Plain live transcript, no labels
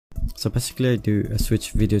So basically I do a Switch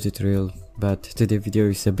video tutorial, but today's video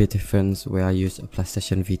is a bit different where I use a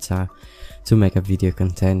PlayStation Vita to make a video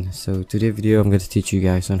content. So today's video I'm going to teach you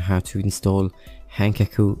guys on how to install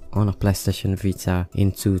Henkaku on a PlayStation Vita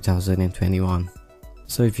in 2021.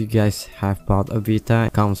 So if you guys have bought a Vita,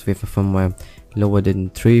 it comes with a firmware lower than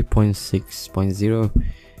 3.6.0.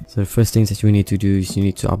 So the first thing that you need to do is you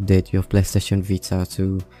need to update your PlayStation Vita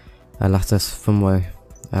to latest firmware,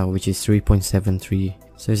 which is 3.73.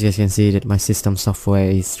 So as you guys can see that my system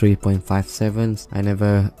software is 3.57. I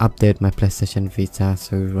never update my PlayStation Vita,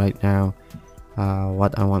 so right now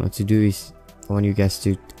what I want to do is I want you guys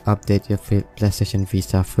to update your PlayStation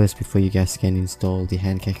Vita first before you guys can install the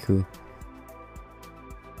Henkaku.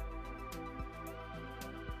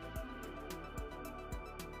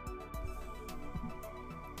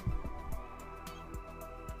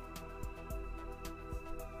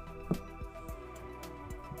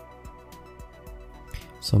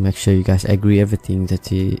 So make sure you guys agree everything that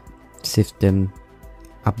the system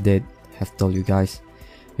update have told you guys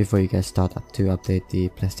before you guys start to update the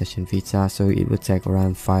PlayStation Vita. So it would take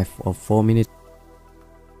around 5 or 4 minutes.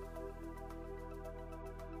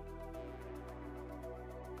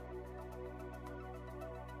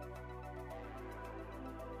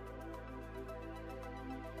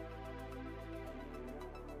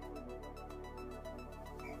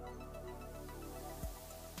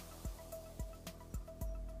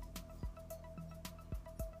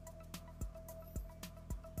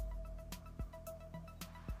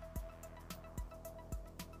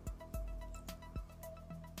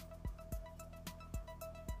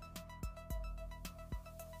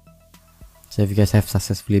 So if you guys have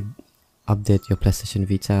successfully updated your PlayStation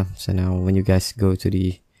Vita, so now when you guys go to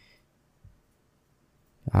the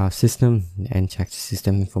system and check the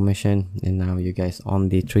system information, and now you guys on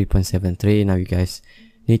the 3.73, now you guys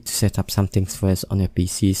need to set up some things first on your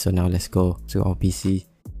PC. So now let's go to our PC.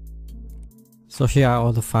 So here are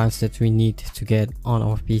all the files that we need to get on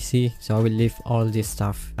our PC. So I will leave all this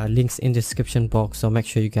stuff links in the description box, so make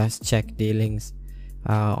sure you guys check the links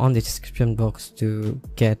on the description box to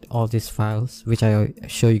get all these files, which I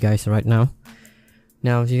show you guys right now.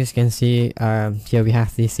 Now as you guys can see, here we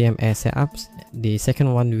have the CMA setups. The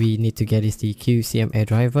second one we need to get is the QCMA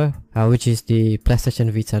driver, which is the PlayStation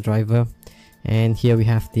Vita driver, and here we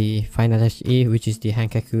have the Final HE, which is the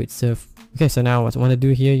Henkaku itself. Okay, so now what I want to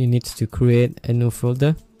do here, you need to create a new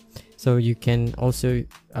folder. So you can also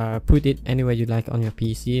put it anywhere you like on your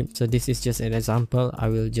PC. So this is just an example. I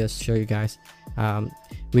will just show you guys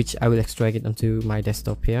which I will extract it onto my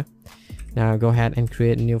desktop here. Now go ahead and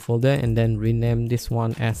create a new folder and then rename this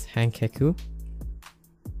one as Henkaku.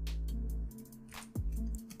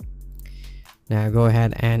 Now go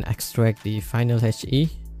ahead and extract the Final HE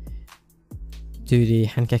to the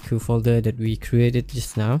Henkaku folder that we created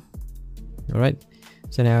just now. Alright.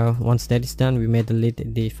 So now once that is done, we may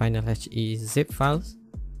delete the Final HE zip files.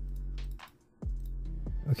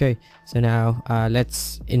 Okay, so now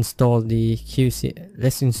let's install the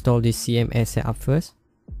CMA setup first.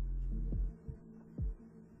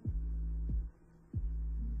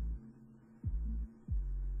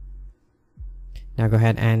 Now go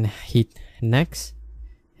ahead and hit next,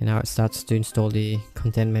 and now it starts to install the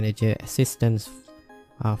content manager assistance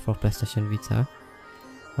for PlayStation Vita.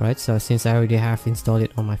 Alright, so since I already have installed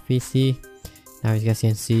it on my PC, now as you guys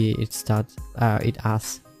can see it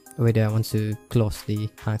asks whether I want to close the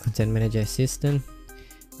content manager assistant.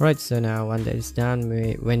 Alright, so now when that is done,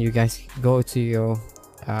 when you guys go to your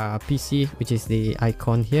PC, which is the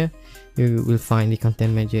icon here, you will find the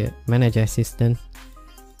content manager assistant.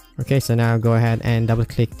 Okay, so now go ahead and double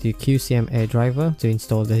click the QCMA driver to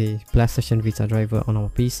install the PlayStation Vita driver on our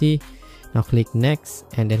PC. Now click next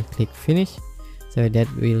and then click finish. So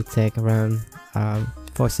that will take around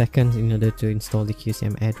 4 seconds in order to install the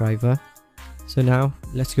QCMA driver. So now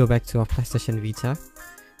let's go back to our PlayStation Vita.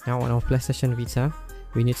 Now on our PlayStation Vita,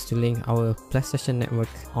 we need to link our PlayStation network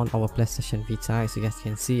on our PlayStation Vita. As you guys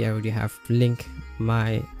can see, I already have linked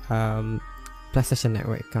my PlayStation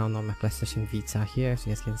network account on my PlayStation Vita here, as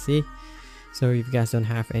you guys can see. So if you guys don't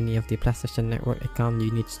have any of the PlayStation network account,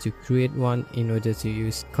 you need to create one in order to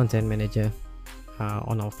use content manager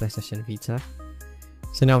on our PlayStation Vita.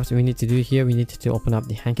 So now what we need to do here, we need to open up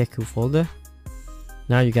the Henkaku folder.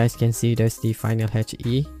 Now you guys can see there's the Final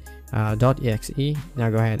HE .exe. Now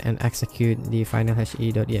go ahead and execute the Final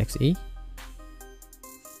HE.exe.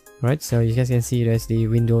 Right, so you guys can see there's the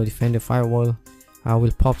Windows Defender Firewall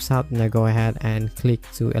will pops up. Now go ahead and click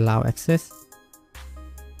to allow access.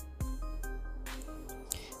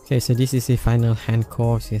 Okay, so this is the final hand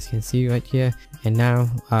core, so you guys can see right here. And now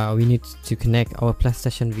we need to connect our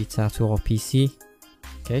PlayStation Vita to our PC.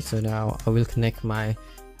 Okay, so now I will connect my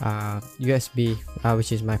USB,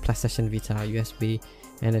 which is my PlayStation Vita USB,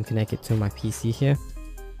 and then connect it to my PC here.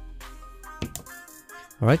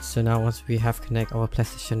 Alright, so now once we have connect our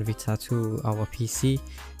PlayStation Vita to our PC,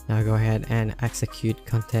 now go ahead and execute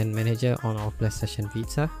Content Manager on our PlayStation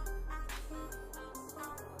Vita.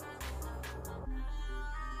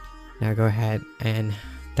 Now go ahead and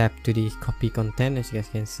tap to the copy content, as you guys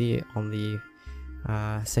can see on the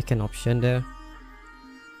second option there.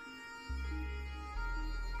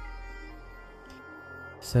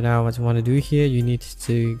 So now what you want to do here, you need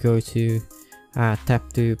to go to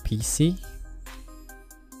tap to PC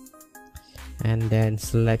and then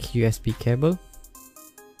select USB cable.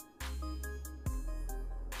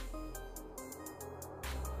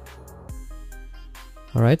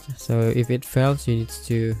 Alright, so if it fails, you need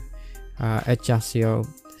to adjust your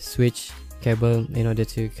switch cable in order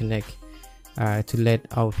to connect to let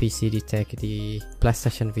our PC detect the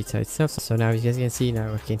PlayStation Vita itself. So now as you guys can see,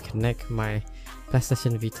 now I can connect my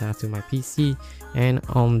PlayStation Vita to my PC, and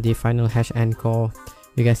on the final hash encore,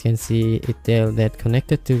 you guys can see it there that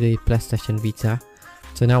connected to the PlayStation Vita.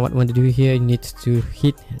 So now what I want to do here, you need to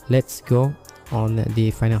hit let's go on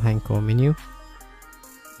the final encore menu.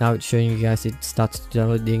 Now it's showing you guys it starts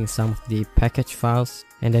downloading some of the package files,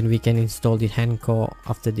 and then we can install the Henkaku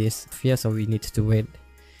after this here. So we need to wait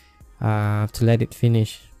to let it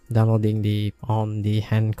finish downloading the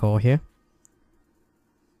Henkaku here.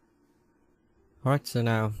 Alright, so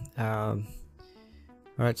now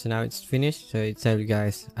it's finished. So it tells you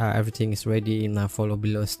guys everything is ready. Now follow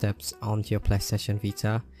below steps onto your PlayStation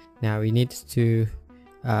Vita. Now we need to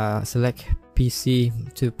select PC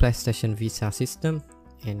to PlayStation Vita system,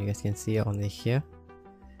 and you guys can see on here,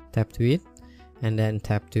 tap to it and then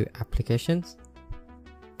tap to applications,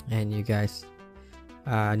 and you guys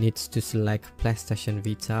need to select PlayStation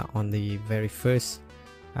Vita on the very first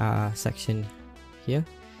section here,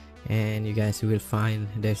 and you guys will find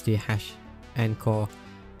there's the hash encore.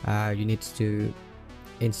 You need to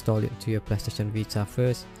install it to your PlayStation Vita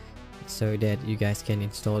first so that you guys can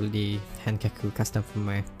install the Henkaku custom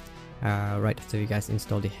firmware right after you guys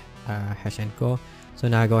install the hash encore. So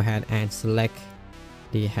now go ahead and select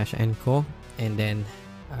the hash encore and then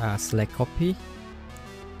select copy.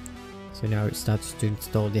 So now it starts to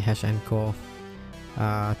install the hash encore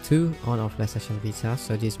 2 on our PlayStation Vita.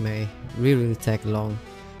 So this may really take long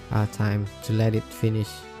time to let it finish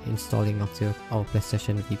installing onto our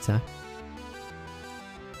PlayStation Vita.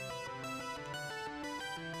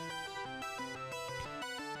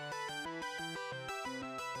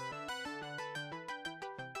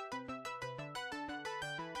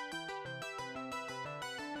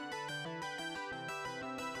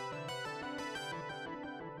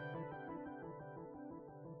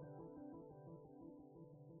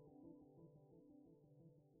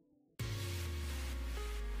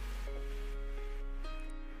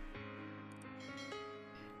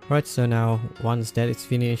 Right, so now once that is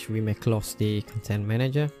finished, we may close the Content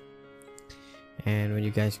Manager, and when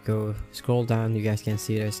you guys go scroll down, you guys can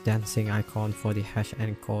see there's dancing icon for the hash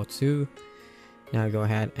encore 2. Now go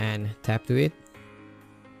ahead and tap to it.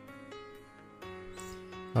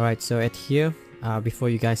 Alright, so at here, before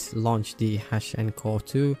you guys launch the hash encore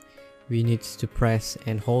 2, we need to press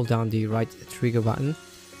and hold down the right trigger button.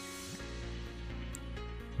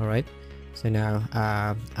 Alright, so now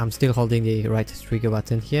I'm still holding the right trigger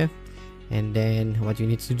button here, and then what you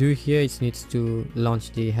need to do here is need to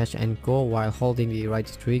launch the hash encore while holding the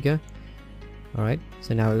right trigger. Alright,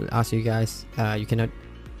 so now I'll ask you guys, you cannot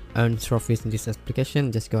earn trophies in this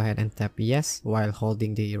application. Just go ahead and tap yes while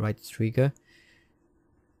holding the right trigger.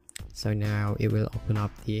 So now it will open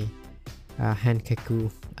up the Henkaku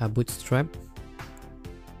bootstrap,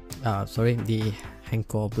 the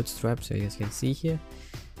Henkaku bootstrap, so you guys can see here.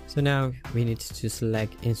 So now we need to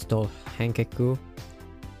select install Henkaku.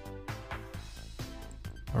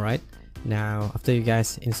 Alright, now after you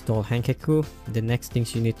guys install Henkaku, the next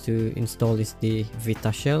things you need to install is the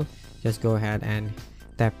Vita shell. Just go ahead and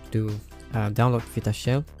tap to download Vita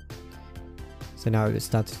shell. So now it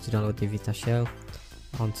starts to download the Vita shell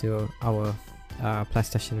onto our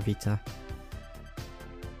PlayStation Vita.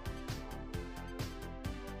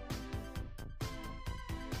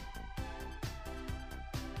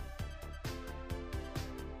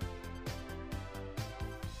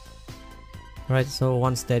 Right, so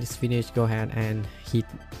once that is finished, go ahead and hit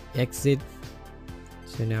exit.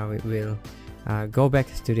 So now it will go back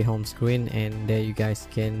to the home screen, and there you guys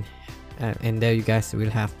can will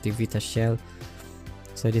have the Vita shell.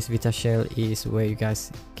 So this Vita shell is where you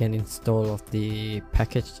guys can install of the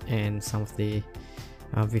package and some of the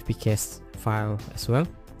VPK file as well.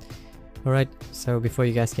 Alright, so before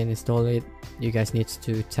you guys can install it, you guys need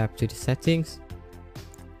to tap to the settings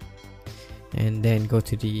and then go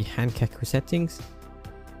to the Henkaku settings,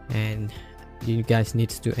 and you guys need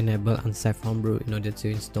to enable unsafe homebrew in order to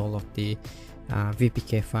install of the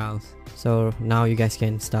VPK files. So now you guys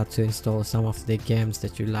can start to install some of the games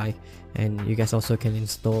that you like, and you guys also can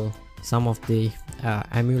install some of the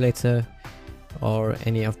emulator or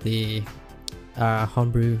any of the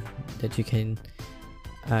homebrew that you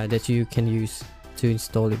can use to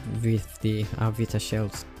install it with the Vita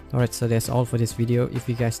shells. Alright, so that's all for this video. If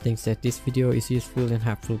you guys think that this video is useful and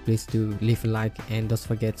helpful, please do leave a like, and don't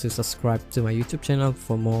forget to subscribe to my YouTube channel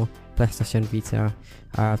for more PlayStation Vita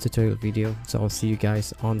tutorial video. So I'll see you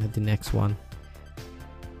guys on the next one.